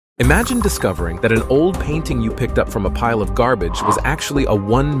Imagine discovering that an old painting you picked up from a pile of garbage was actually a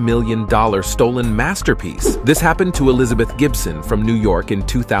 $1 million stolen masterpiece. This happened to Elizabeth Gibson from New York in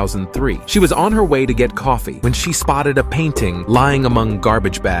 2003. She was on her way to get coffee when she spotted a painting lying among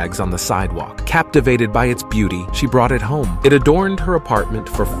garbage bags on the sidewalk. Captivated by its beauty, she brought it home. It adorned her apartment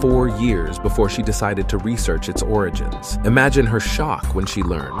for 4 years before she decided to research its origins. Imagine her shock when she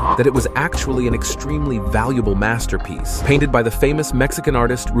learned that it was actually an extremely valuable masterpiece, painted by the famous Mexican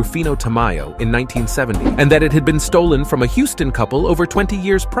artist Rufino Tamayo in 1970, and that it had been stolen from a Houston couple over 20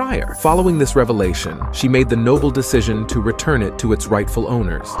 years prior. Following this revelation, she made the noble decision to return it to its rightful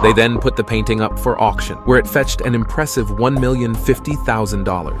owners. They then put the painting up for auction, where it fetched an impressive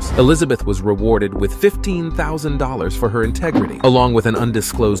 $1,050,000. Elizabeth was rewarded with $15,000 for her integrity, along with an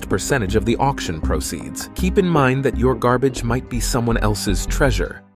undisclosed percentage of the auction proceeds. Keep in mind that your garbage might be someone else's treasure.